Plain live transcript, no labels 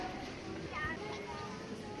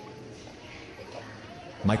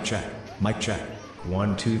Mic check. Mic check.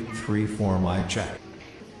 1, 2, 3, 4, mic check.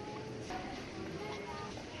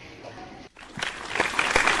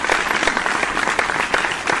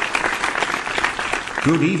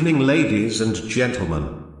 Good evening, ladies and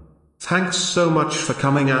gentlemen. Thanks so much for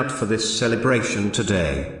coming out for this celebration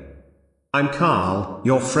today. I'm Carl,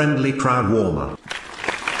 your friendly crowd warmer.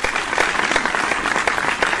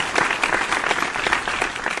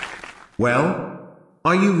 Well,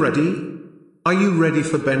 are you ready? Are you ready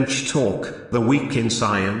for Bench Talk, the week in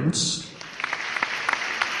science?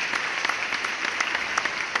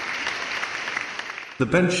 The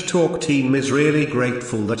Bench Talk team is really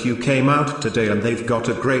grateful that you came out today, and they've got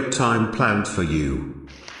a great time planned for you.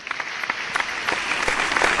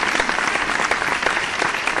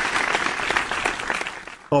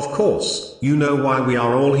 Of course, you know why we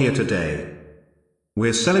are all here today.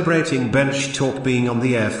 We're celebrating Bench Talk being on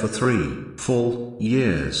the air for 3 full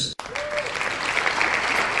years.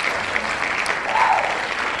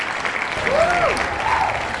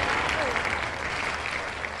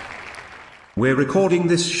 We're recording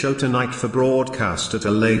this show tonight for broadcast at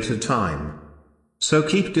a later time. So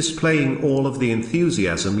keep displaying all of the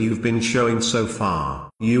enthusiasm you've been showing so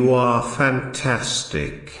far. You are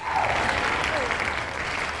fantastic.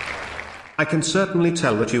 I can certainly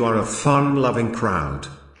tell that you are a fun-loving crowd.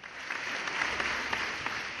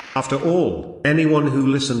 After all, anyone who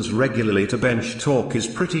listens regularly to Bench Talk is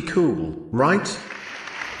pretty cool, right?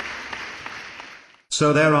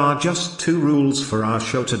 So there are just 2 rules for our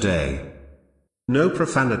show today. No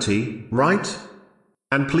profanity, right?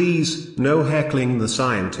 And please, no heckling the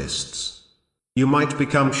scientists. You might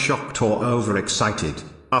become shocked or overexcited.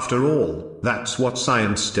 After all, that's what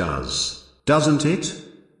science does, doesn't it?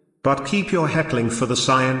 But keep your heckling for the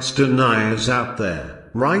science deniers out there,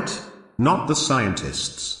 right? Not the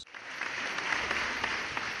scientists.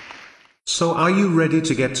 So are you ready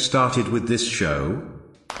to get started with this show?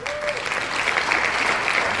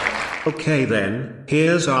 Okay then,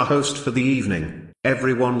 here's our host for the evening,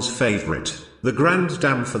 everyone's favorite, the grand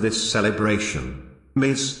dame for this celebration,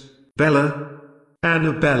 Miss Annabella.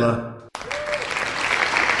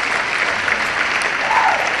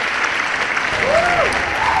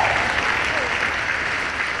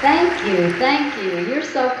 Thank you. You're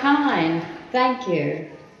so kind. Thank you.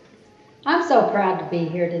 I'm so proud to be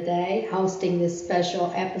here today, hosting this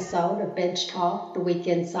special episode of Bench Talk, the Week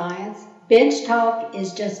in Science. Bench Talk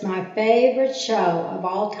is just my favorite show of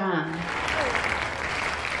all time.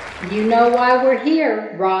 You know why we're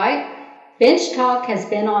here, right? Bench Talk has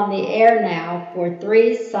been on the air now for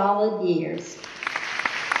 3 solid years.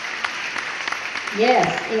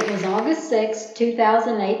 Yes, it was August 6,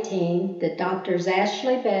 2018 that Drs.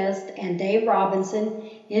 Ashley Best and Dave Robinson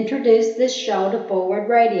introduced this show to Forward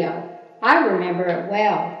Radio. I remember it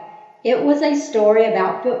well. It was a story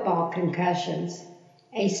about football concussions.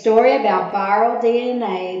 A story about viral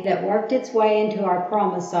DNA that worked its way into our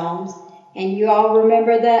chromosomes. And you all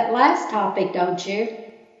remember that last topic, don't you?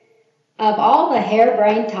 Of all the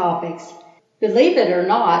harebrained topics, believe it or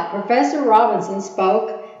not, Professor Robinson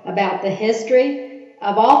spoke about the history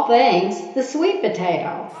of all things, the sweet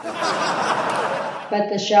potato. But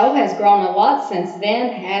the show has grown a lot since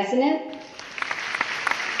then, hasn't it?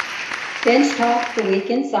 Bench Talk, the Week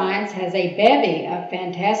in Science, has a bevy of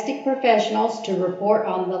fantastic professionals to report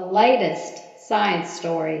on the latest science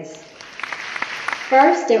stories.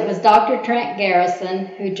 First, it was Dr. Trent Garrison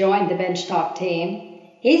who joined the Bench Talk team.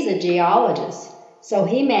 He's a geologist, so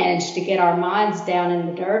he managed to get our minds down in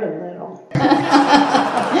the dirt a little.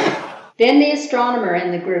 Then the astronomer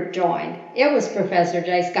in the group joined. It was Professor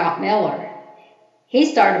J. Scott Miller. He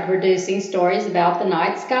started producing stories about the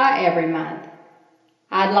night sky every month.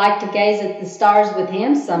 I'd like to gaze at the stars with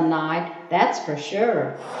him some night, that's for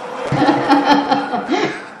sure.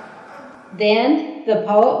 Then, the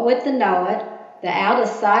poet with the know-it, the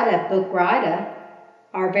out-of-sight book writer,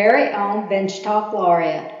 our very own Bench Talk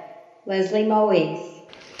laureate, Leslie Moise.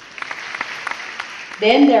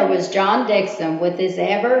 Then there was John Dixon with his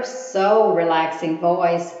ever so relaxing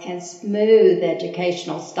voice and smooth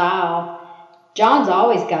educational style. John's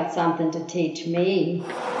always got something to teach me.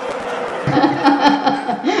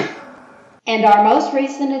 And our most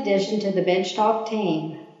recent addition to the Bench Talk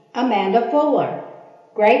team, Amanda Fuller.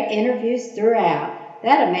 Great interviews throughout.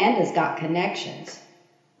 That Amanda's got connections.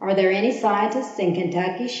 Are there any scientists in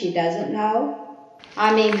Kentucky she doesn't know?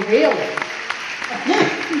 I mean, really.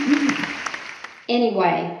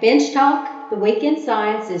 Anyway, Bench Talk, the Week in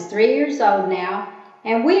Science, is 3 years old now,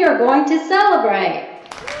 and we are going to celebrate.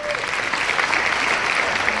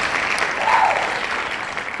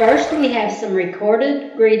 First, we have some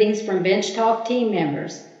recorded greetings from Bench Talk team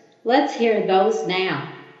members. Let's hear those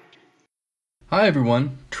now. Hi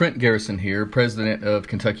everyone, Trent Garrison here, President of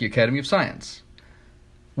Kentucky Academy of Science.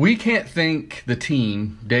 We can't thank the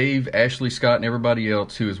team, Dave, Ashley, Scott, and everybody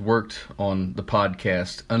else who has worked on the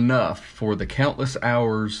podcast enough for the countless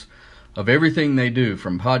hours of everything they do,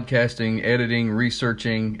 from podcasting, editing,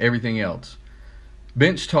 researching, everything else.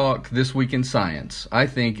 Bench Talk This Week in Science, I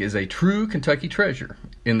think, is a true Kentucky treasure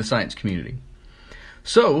in the science community.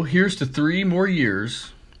 So, here's to 3 more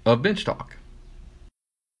years of Bench Talk.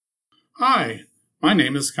 Hi, my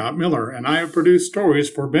name is Scott Miller, and I have produced stories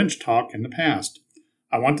for Bench Talk in the past.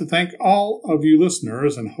 I want to thank all of you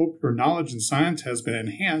listeners and hope your knowledge in science has been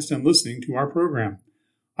enhanced in listening to our program.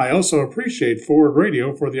 I also appreciate Forward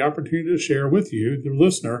Radio for the opportunity to share with you, the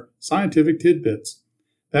listener, scientific tidbits.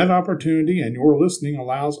 That opportunity and your listening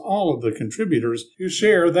allows all of the contributors to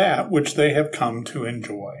share that which they have come to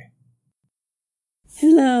enjoy.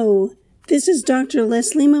 Hello, this is Dr.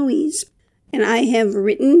 Leslie Moise, and I have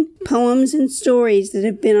written poems and stories that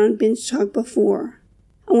have been on Bench Talk before.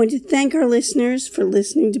 I want to thank our listeners for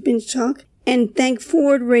listening to Bench Talk and thank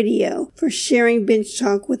Forward Radio for sharing Bench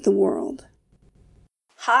Talk with the world.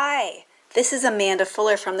 Hi, this is Amanda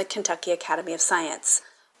Fuller from the Kentucky Academy of Science.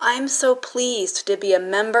 I'm so pleased to be a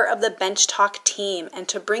member of the Bench Talk team and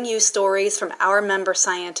to bring you stories from our member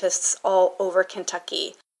scientists all over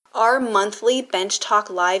Kentucky. Our monthly Bench Talk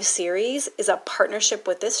Live series is a partnership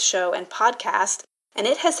with this show and podcast, and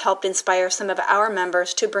it has helped inspire some of our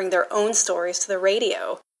members to bring their own stories to the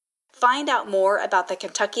radio. Find out more about the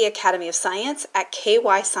Kentucky Academy of Science at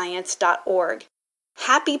kyscience.org.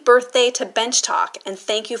 Happy birthday to Bench Talk, and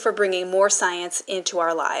thank you for bringing more science into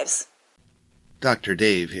our lives. Dr.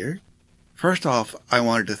 Dave here. First off, I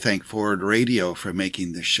wanted to thank Forward Radio for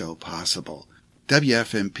making this show possible.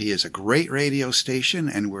 WFMP is a great radio station,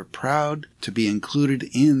 and we're proud to be included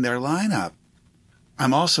in their lineup.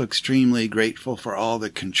 I'm also extremely grateful for all the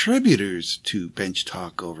contributors to Bench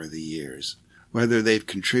Talk over the years, whether they've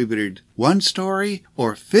contributed 1 story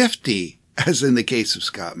or 50, as in the case of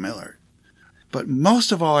Scott Miller. But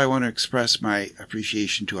most of all, I want to express my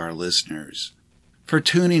appreciation to our listeners for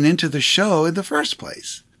tuning into the show in the first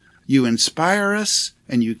place. You inspire us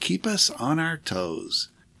and you keep us on our toes.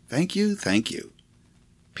 Thank you, thank you.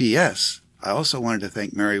 P.S. I also wanted to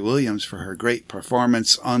thank Mary Williams for her great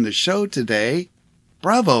performance on the show today.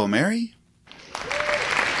 Bravo, Mary.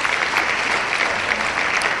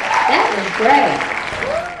 That was great.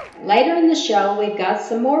 Later in the show, we've got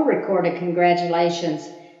some more recorded congratulations,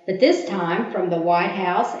 but this time from the White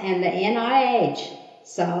House and the NIH.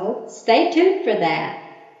 So stay tuned for that.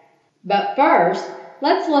 But first,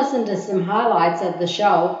 let's listen to some highlights of the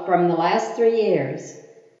show from the last 3 years.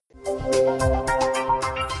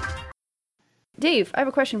 Dave, I have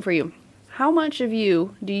a question for you. How much of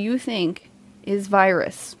you do you think is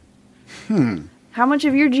virus? How much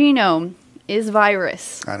of your genome is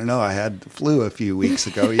virus? I don't know. I had the flu a few weeks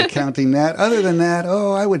ago. Are you counting that? Other than that,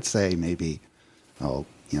 I would say maybe,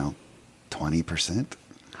 20%.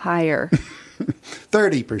 Higher.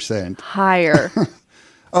 30%. Higher.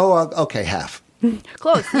 Okay, half.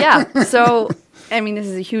 Close, yeah. So, this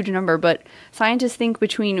is a huge number, but scientists think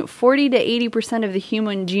between 40 to 80% of the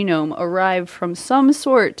human genome arrived from some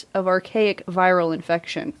sort of archaic viral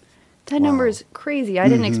infection. That number is crazy. I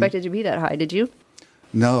didn't expect it to be that high, did you?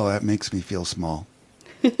 No, that makes me feel small.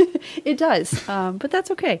 It does, but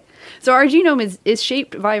that's okay. So our genome is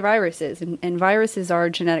shaped by viruses, and viruses are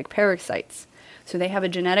genetic parasites. So they have a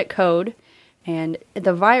genetic code, and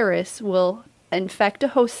the virus will infect a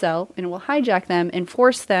host cell, and it will hijack them and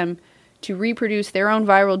force them to reproduce their own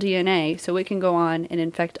viral DNA so it can go on and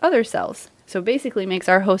infect other cells. So basically makes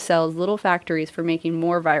our host cells little factories for making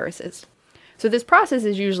more viruses. So this process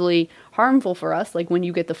is usually harmful for us, like when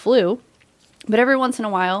you get the flu, but every once in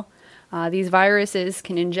a while, these viruses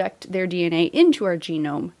can inject their DNA into our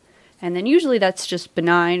genome, and then usually that's just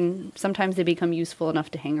benign. Sometimes they become useful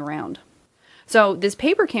enough to hang around. So this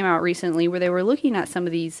paper came out recently where they were looking at some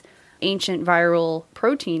of these ancient viral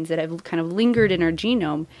proteins that have kind of lingered in our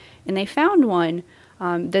genome, and they found one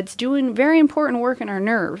that's doing very important work in our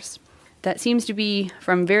nerves that seems to be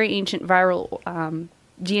from very ancient viral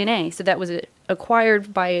DNA. So that was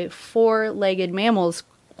acquired by 4-legged mammals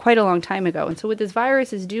quite a long time ago. And so what this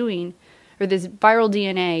virus is doing, or this viral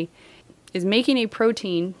DNA, is making a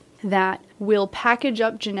protein that will package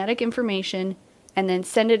up genetic information and then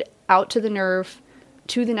send it out to the nerve,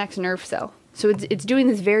 to the next nerve cell. So it's doing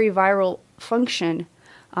this very viral function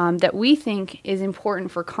that we think is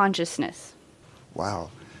important for consciousness.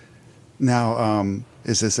 Wow. Now,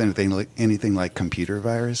 is this anything like computer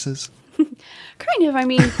viruses? Kind of. I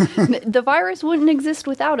mean, the virus wouldn't exist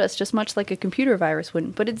without us, just much like a computer virus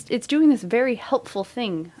wouldn't. But it's doing this very helpful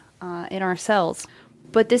thing in our cells.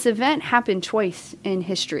 But this event happened twice in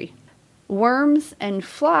history. Worms and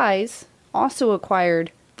flies also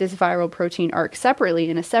acquired this viral protein arc separately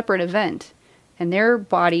in a separate event, and their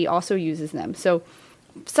body also uses them. So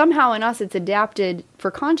somehow in us it's adapted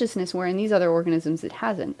for consciousness, where in these other organisms it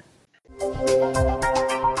hasn't.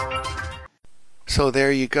 So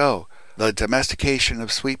there you go. The domestication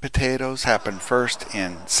of sweet potatoes happened first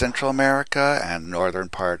in Central America and northern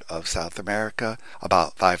part of South America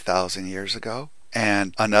about 5,000 years ago.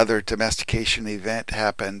 And another domestication event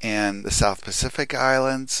happened in the South Pacific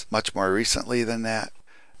Islands much more recently than that.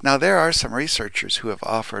 Now, there are some researchers who have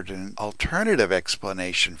offered an alternative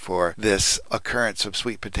explanation for this occurrence of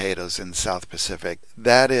sweet potatoes in the South Pacific.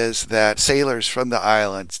 That is that sailors from the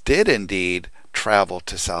islands did indeed travel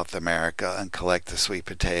to South America and collect the sweet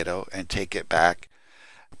potato and take it back.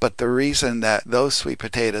 But the reason that those sweet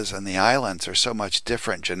potatoes in the islands are so much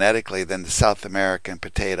different genetically than the South American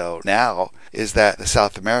potato now is that the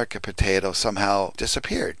South American potato somehow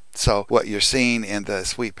disappeared. So what you're seeing in the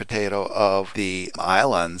sweet potato of the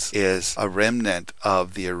islands is a remnant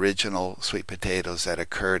of the original sweet potatoes that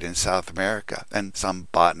occurred in South America. And some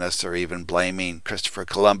botanists are even blaming Christopher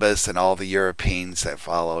Columbus and all the Europeans that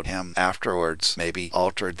followed him afterwards, maybe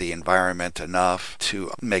altered the environment enough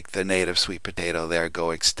to make the native sweet potato there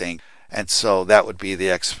go extinct. And so that would be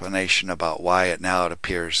the explanation about why it now it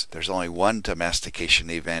appears there's only one domestication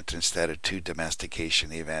event instead of two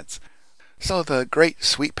domestication events. So the great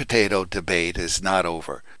sweet potato debate is not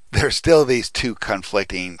over. There's still these two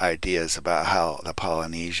conflicting ideas about how the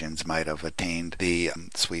Polynesians might have attained the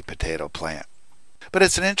sweet potato plant. But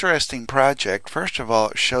it's an interesting project. First of all,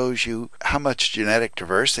 it shows you how much genetic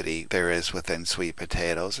diversity there is within sweet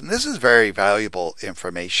potatoes. And this is very valuable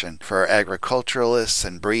information for agriculturalists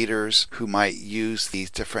and breeders who might use these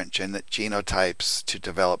different genotypes to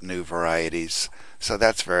develop new varieties. So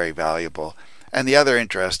that's very valuable. And the other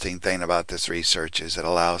interesting thing about this research is it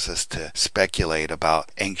allows us to speculate about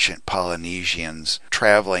ancient Polynesians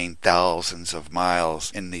traveling thousands of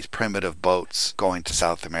miles in these primitive boats going to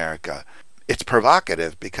South America. It's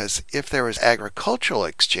provocative because if there was agricultural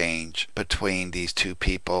exchange between these two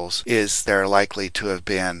peoples, is there likely to have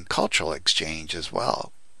been cultural exchange as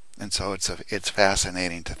well? And so it's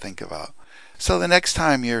fascinating to think about. So the next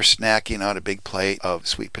time you're snacking on a big plate of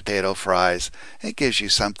sweet potato fries, it gives you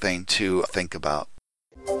something to think about.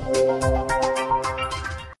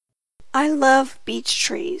 I love beech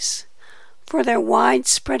trees for their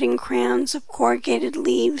wide-spreading crowns of corrugated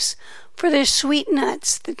leaves, for their sweet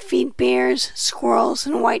nuts that feed bears, squirrels,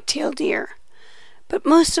 and white-tailed deer. But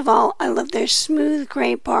most of all, I love their smooth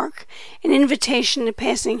gray bark, an invitation to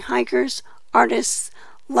passing hikers, artists,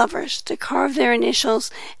 lovers to carve their initials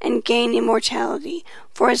and gain immortality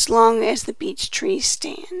for as long as the beech tree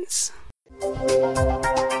stands.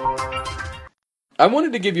 I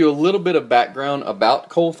wanted to give you a little bit of background about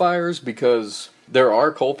coal fires because there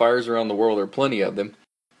are coal fires around the world. There are plenty of them.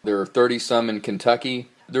 There are 30-some in Kentucky.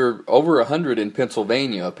 There are over 100 in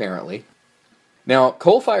Pennsylvania, apparently. Now,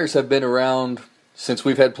 coal fires have been around since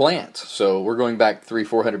we've had plants, so we're going back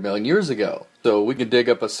 300-400 million years ago. So we can dig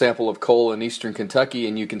up a sample of coal in eastern Kentucky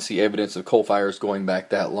and you can see evidence of coal fires going back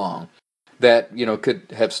that long. That,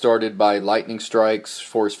 could have started by lightning strikes,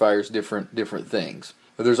 forest fires, different things.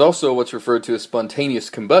 But there's also what's referred to as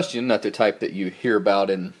spontaneous combustion, not the type that you hear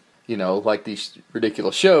about in, like these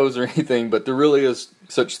ridiculous shows or anything, but there really is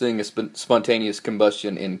such thing as spontaneous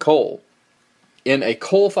combustion in coal. In a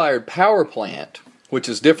coal-fired power plant, which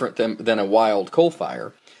is different than a wild coal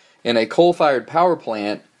fire, in a coal-fired power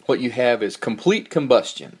plant, what you have is complete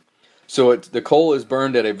combustion. So the coal is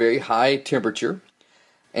burned at a very high temperature,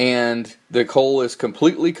 and the coal is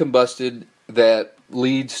completely combusted. That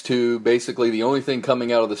leads to basically the only thing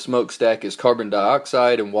coming out of the smokestack is carbon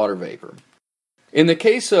dioxide and water vapor. In the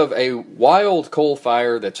case of a wild coal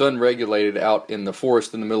fire that's unregulated out in the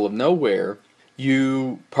forest in the middle of nowhere,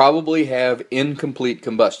 you probably have incomplete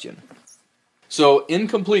combustion. So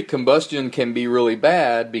incomplete combustion can be really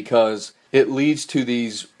bad because it leads to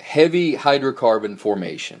these heavy hydrocarbon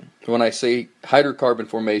formation. When I say hydrocarbon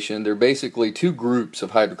formation, they're basically two groups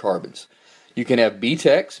of hydrocarbons. You can have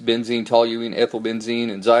BTEX, benzene, toluene, ethylbenzene,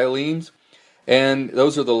 and xylenes, and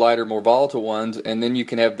those are the lighter, more volatile ones, and then you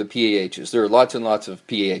can have the PAHs. There are lots and lots of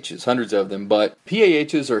PAHs, hundreds of them, but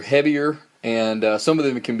PAHs are heavier, and some of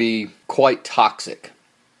them can be quite toxic.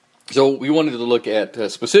 So we wanted to look at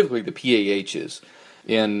specifically the PAHs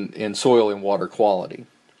in soil and water quality.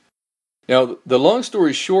 Now, the long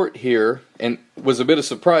story short here, and was a bit of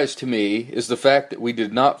surprise to me, is the fact that we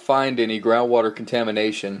did not find any groundwater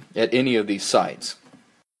contamination at any of these sites.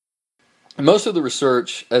 Most of the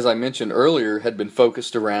research, as I mentioned earlier, had been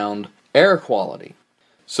focused around air quality.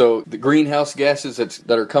 So the greenhouse gases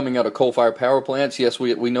that are coming out of coal-fired power plants, yes,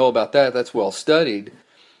 we know about that. That's well studied.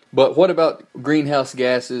 But what about greenhouse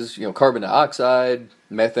gases, carbon dioxide,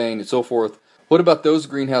 methane, and so forth? What about those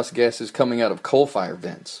greenhouse gases coming out of coal-fired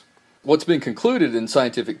vents? What's been concluded in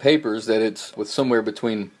scientific papers that it's with somewhere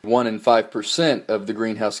between 1 and 5% of the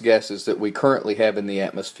greenhouse gases that we currently have in the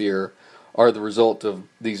atmosphere are the result of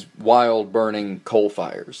these wild burning coal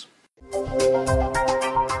fires.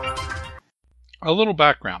 A little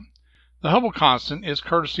background. The Hubble constant is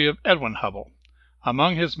courtesy of Edwin Hubble.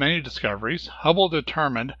 Among his many discoveries, Hubble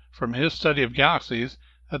determined from his study of galaxies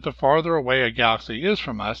that the farther away a galaxy is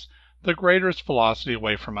from us, the greater its velocity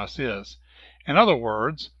away from us is. In other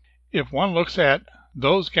words, if one looks at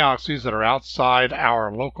those galaxies that are outside our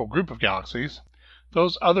local group of galaxies,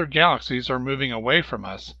 those other galaxies are moving away from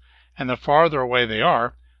us, and the farther away they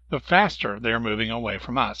are, the faster they are moving away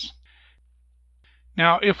from us.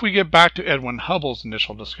 Now, if we get back to Edwin Hubble's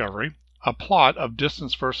initial discovery, a plot of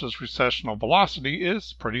distance versus recessional velocity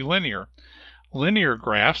is pretty linear. Linear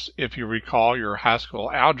graphs, if you recall your high school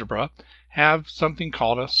algebra, have something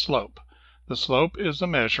called a slope. The slope is a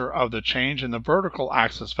measure of the change in the vertical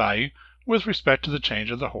axis value with respect to the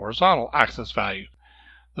change of the horizontal axis value.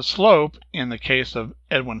 The slope, in the case of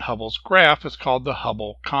Edwin Hubble's graph, is called the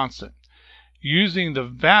Hubble constant. Using the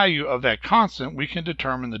value of that constant, we can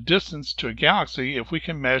determine the distance to a galaxy if we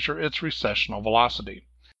can measure its recessional velocity.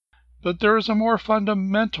 But there is a more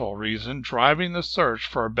fundamental reason driving the search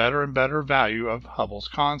for a better and better value of Hubble's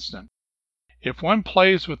constant. If one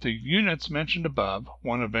plays with the units mentioned above,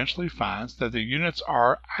 one eventually finds that the units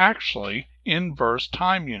are actually inverse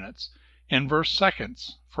time units, inverse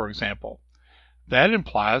seconds, for example. That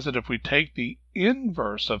implies that if we take the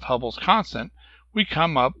inverse of Hubble's constant, we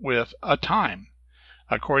come up with a time.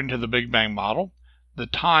 According to the Big Bang model, the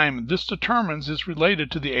time this determines is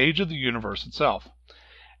related to the age of the universe itself.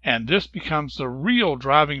 And this becomes the real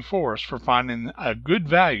driving force for finding a good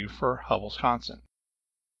value for Hubble's constant.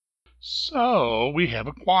 So we have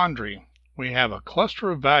a quandary. We have a cluster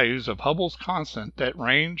of values of Hubble's constant that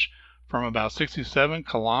range from about 67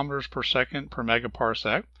 kilometers per second per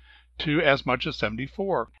megaparsec to as much as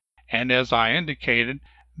 74. And as I indicated,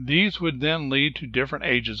 these would then lead to different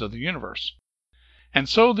ages of the universe. And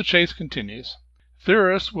so the chase continues.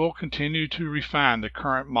 Theorists will continue to refine the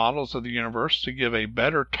current models of the universe to give a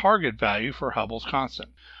better target value for Hubble's constant.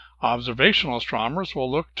 Observational astronomers will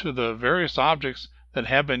look to the various objects that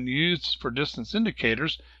have been used for distance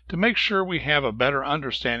indicators to make sure we have a better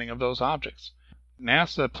understanding of those objects.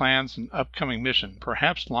 NASA plans an upcoming mission,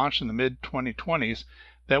 perhaps launched in the mid-2020s,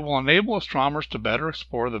 that will enable astronomers to better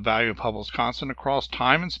explore the value of Hubble's constant across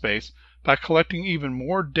time and space by collecting even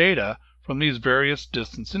more data from these various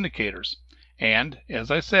distance indicators. And, as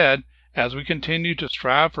I said, as we continue to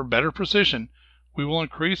strive for better precision, we will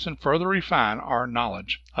increase and further refine our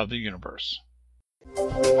knowledge of the universe.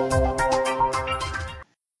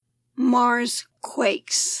 Mars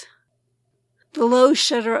quakes. The low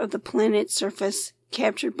shudder of the planet's surface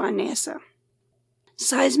captured by NASA.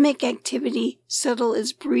 Seismic activity subtle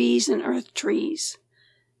as breeze in earth trees.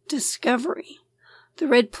 Discovery. The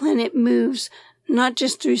red planet moves not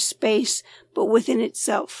just through space, but within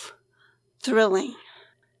itself. Thrilling.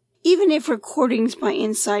 Even if recordings by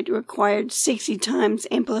InSight required 60 times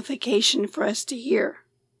amplification for us to hear.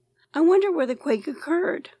 I wonder where the quake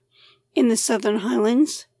occurred. In the Southern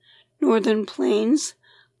Highlands? Northern Plains?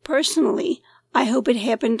 Personally, I hope it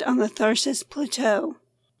happened on the Tharsis Plateau.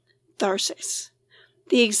 Tharsis.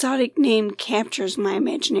 The exotic name captures my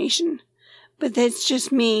imagination, but that's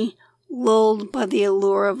just me, lulled by the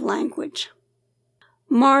allure of language.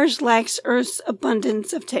 Mars lacks Earth's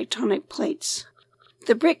abundance of tectonic plates.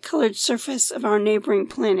 The brick-colored surface of our neighboring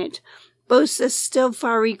planet boasts a still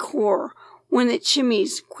fiery core, one that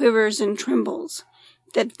shimmies, quivers, and trembles,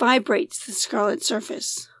 that vibrates the scarlet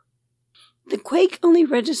surface. The quake only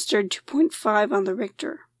registered 2.5 on the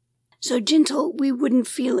Richter, so gentle we wouldn't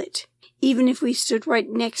feel it, even if we stood right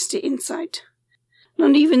next to InSight.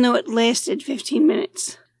 Not even though it lasted 15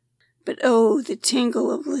 minutes. But oh, the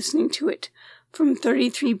tingle of listening to it from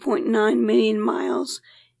 33.9 million miles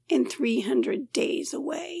and 300 days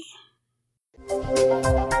away.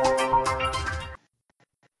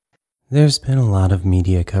 There's been a lot of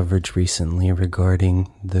media coverage recently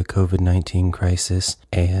regarding the COVID-19 crisis,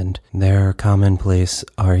 and there are commonplace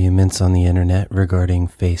arguments on the internet regarding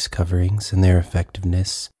face coverings and their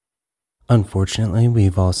effectiveness. Unfortunately,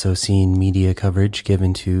 we've also seen media coverage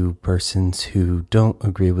given to persons who don't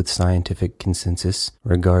agree with scientific consensus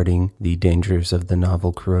regarding the dangers of the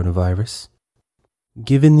novel coronavirus.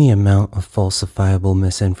 Given the amount of falsifiable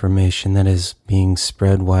misinformation that is being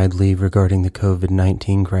spread widely regarding the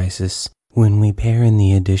COVID-19 crisis, when we pair in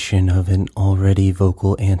the addition of an already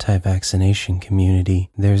vocal anti-vaccination community,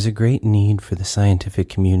 there's a great need for the scientific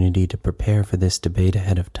community to prepare for this debate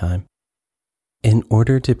ahead of time. In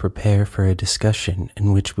order to prepare for a discussion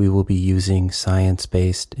in which we will be using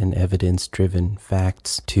science-based and evidence-driven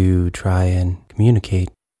facts to try and communicate,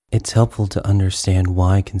 it's helpful to understand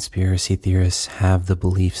why conspiracy theorists have the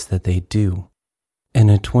beliefs that they do. In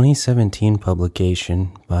a 2017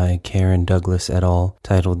 publication by Karen Douglas et al.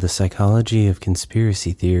 Titled The Psychology of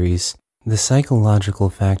Conspiracy Theories, the psychological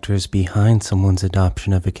factors behind someone's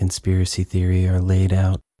adoption of a conspiracy theory are laid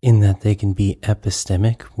out in that they can be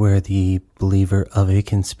epistemic, where the believer of a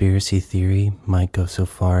conspiracy theory might go so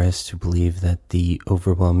far as to believe that the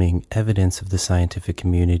overwhelming evidence of the scientific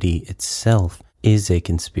community itself is a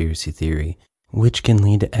conspiracy theory, which can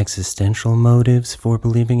lead to existential motives for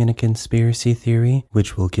believing in a conspiracy theory,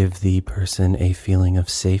 which will give the person a feeling of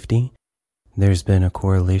safety. There's been a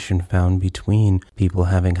correlation found between people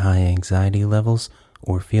having high anxiety levels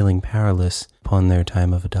or feeling powerless upon their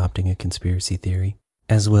time of adopting a conspiracy theory,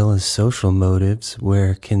 as well as social motives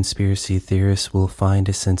where conspiracy theorists will find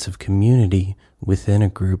a sense of community within a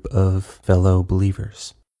group of fellow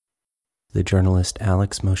believers. The journalist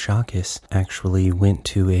Alex Moshakis actually went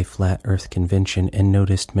to a Flat Earth convention and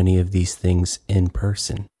noticed many of these things in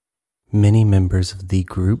person. Many members of the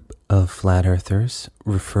group of Flat Earthers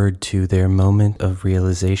referred to their moment of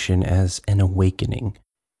realization as an awakening.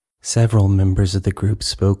 Several members of the group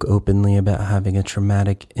spoke openly about having a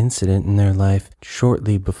traumatic incident in their life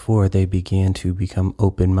shortly before they began to become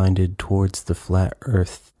open-minded towards the Flat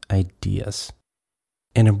Earth ideas.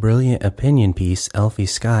 In a brilliant opinion piece, Elfie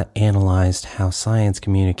Scott analyzed how science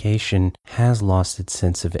communication has lost its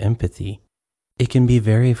sense of empathy. It can be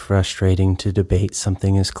very frustrating to debate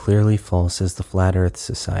something as clearly false as the Flat Earth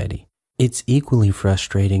Society. It's equally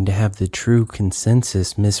frustrating to have the true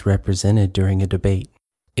consensus misrepresented during a debate.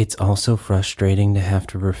 It's also frustrating to have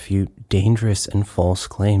to refute dangerous and false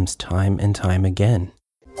claims time and time again.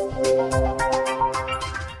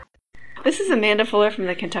 This is Amanda Fuller from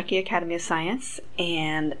the Kentucky Academy of Science,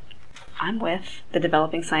 and I'm with the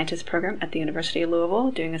Developing Scientist program at the University of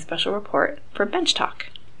Louisville doing a special report for Bench Talk.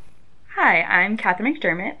 Hi, I'm Catherine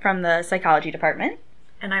McDermott from the Psychology Department.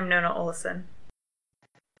 And I'm Nona Olson.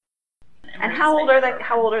 And how old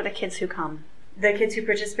are the kids who come? The kids who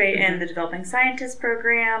participate in the Developing Scientist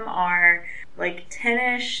program are like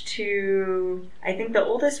 10-ish to, I think the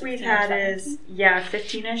oldest we've had is,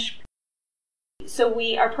 15-ish. So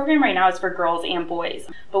our program right now is for girls and boys,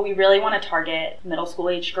 but we really want to target middle school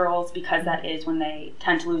age girls because that is when they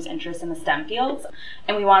tend to lose interest in the STEM fields.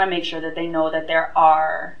 And we want to make sure that they know that there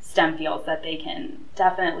are STEM fields that they can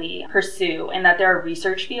definitely pursue and that there are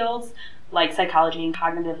research fields like psychology and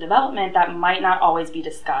cognitive development that might not always be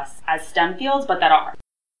discussed as STEM fields, but that are.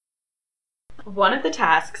 One of the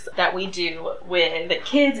tasks that we do with the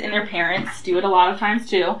kids and their parents, do it a lot of times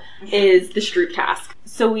too, is the Stroop task.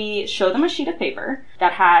 So we show them a sheet of paper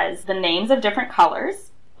that has the names of different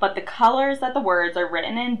colors, but the colors that the words are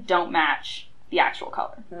written in don't match the actual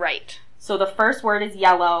color. Right. So the first word is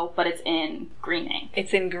yellow, but it's in green ink.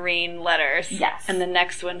 It's in green letters. Yes. And the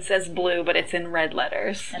next one says blue, but it's in red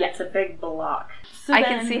letters. And it's a big block. So I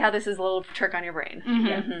can see how this is a little trick on your brain.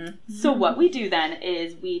 Mm-hmm. Mm-hmm. So what we do then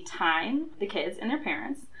is we time the kids and their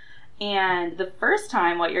parents. And the first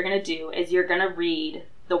time what you're going to do is you're going to read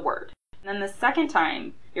the word. And then the second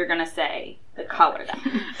time you're going to say the color.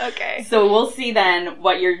 Okay. So we'll see then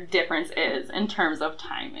what your difference is in terms of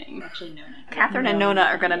timing. Actually, Nona. Catherine and Nona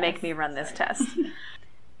are going to make me run this test.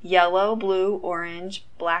 Yellow, blue, orange,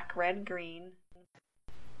 black, red, green.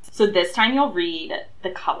 So this time you'll read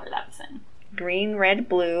the color that was in. Green, red,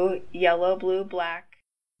 blue, yellow, blue, black.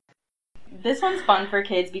 This one's fun for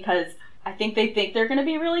kids because I think they think they're going to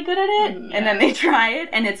be really good at it, and then they try it,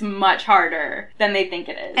 and it's much harder than they think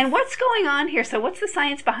it is. And what's going on here? So what's the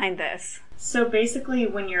science behind this? So basically,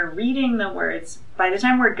 when you're reading the words, by the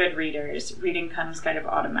time we're good readers, reading comes kind of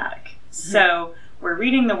automatic. Mm-hmm. So we're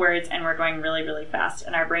reading the words, and we're going really, really fast,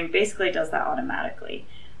 and our brain basically does that automatically.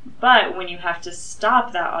 But when you have to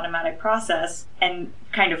stop that automatic process and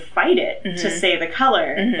kind of fight it to say the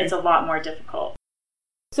color, it's a lot more difficult.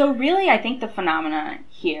 So really, I think the phenomena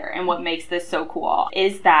here and what makes this so cool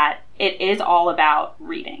is that it is all about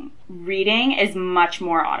reading. Reading is much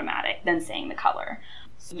more automatic than saying the color.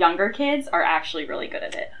 Younger kids are actually really good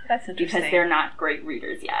at it. That's interesting. Because they're not great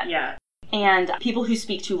readers yet. Yeah. And people who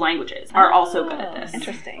speak 2 languages are also good at this.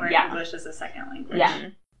 Interesting. Or Yeah. English is a second language.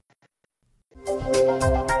 Yeah.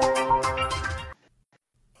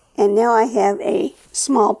 And now I have a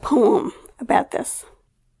small poem about this.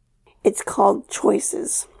 It's called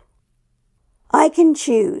Choices. I can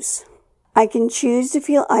choose. I can choose to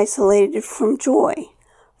feel isolated from joy,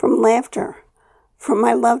 from laughter, from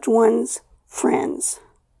my loved ones, friends.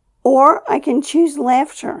 Or I can choose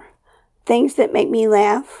laughter, things that make me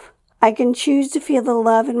laugh. I can choose to feel the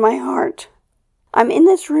love in my heart. I'm in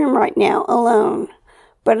this room right now alone,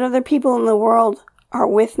 but other people in the world are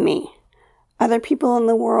with me. Other people in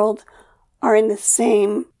the world are in the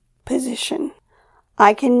same position.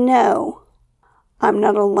 I can know I'm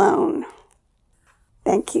not alone.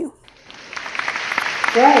 Thank you.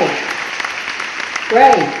 Great.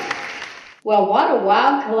 Great. Well, what a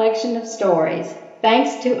wild collection of stories.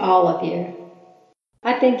 Thanks to all of you.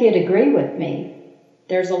 I think you'd agree with me.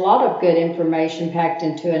 There's a lot of good information packed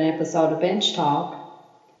into an episode of Bench Talk.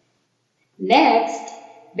 Next,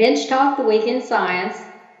 Bench Talk The Week in Science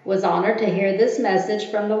was honored to hear this message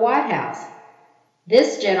from the White House.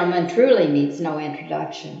 This gentleman truly needs no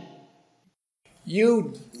introduction.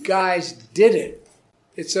 You guys did it.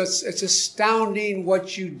 It's astounding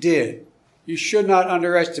what you did. You should not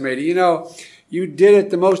underestimate it. You know, you did it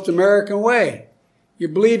the most American way. You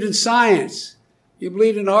believed in science. You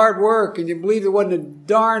believed in hard work, and you believed there wasn't a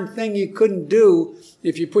darn thing you couldn't do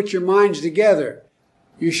if you put your minds together.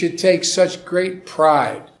 You should take such great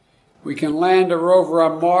pride. We can land a rover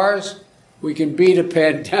on Mars. We can beat a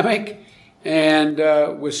pandemic. And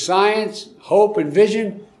with science, hope, and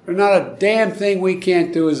vision, there's not a damn thing we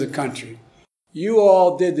can't do as a country. You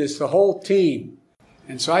all did this, the whole team.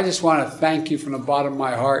 And so I just want to thank you from the bottom of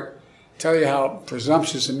my heart, tell you how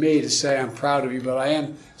presumptuous of me to say I'm proud of you, but I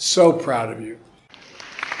am so proud of you.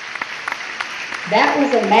 That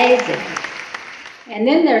was amazing. And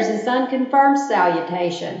then there's this unconfirmed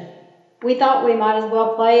salutation. We thought we might as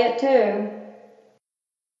well play it too.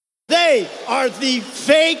 They are the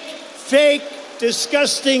fake,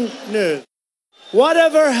 disgusting news.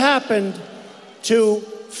 Whatever happened to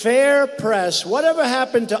fair press? Whatever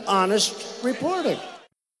happened to honest reporting?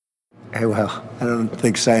 Hey, well, I don't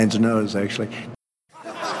think science knows, actually.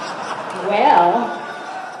 Well,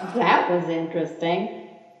 that was interesting.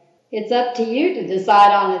 It's up to you to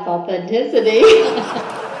decide on its authenticity.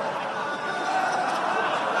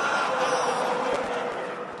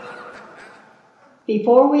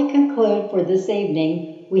 Before we conclude for this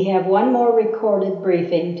evening, we have one more recorded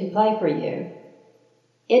briefing to play for you.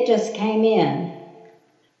 It just came in.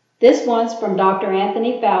 This one's from Dr.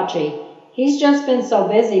 Anthony Fauci. He's just been so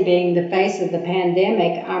busy being the face of the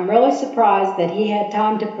pandemic, I'm really surprised that he had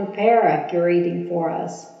time to prepare a greeting for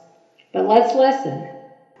us. But let's listen.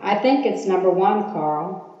 I think it's number 1,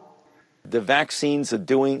 Carl. The vaccines are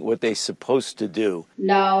doing what they're supposed to do.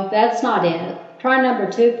 No, that's not it. Try number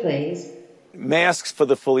 2, please. Masks for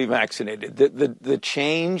the fully vaccinated. The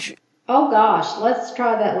change. Oh gosh, let's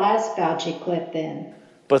try that last Fauci clip then.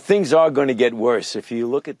 But things are going to get worse if you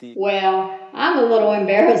look at the... Well, I'm a little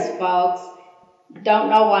embarrassed, folks. Don't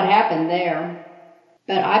know what happened there.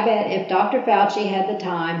 But I bet if Dr. Fauci had the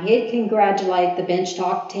time, he'd congratulate the Bench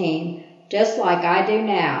Talk team, just like I do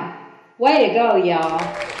now. Way to go, y'all.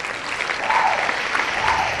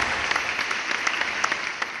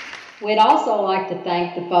 We'd also like to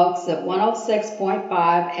thank the folks at 106.5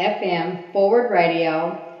 FM Forward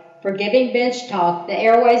Radio for giving Bench Talk the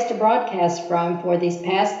airways to broadcast from for these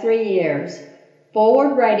past 3 years.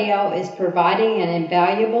 Forward Radio is providing an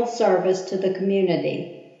invaluable service to the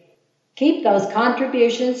community. Keep those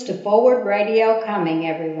contributions to Forward Radio coming,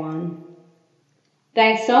 everyone.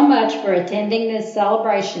 Thanks so much for attending this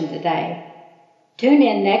celebration today. Tune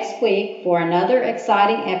in next week for another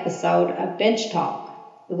exciting episode of Bench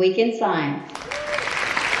Talk, The Week in Science.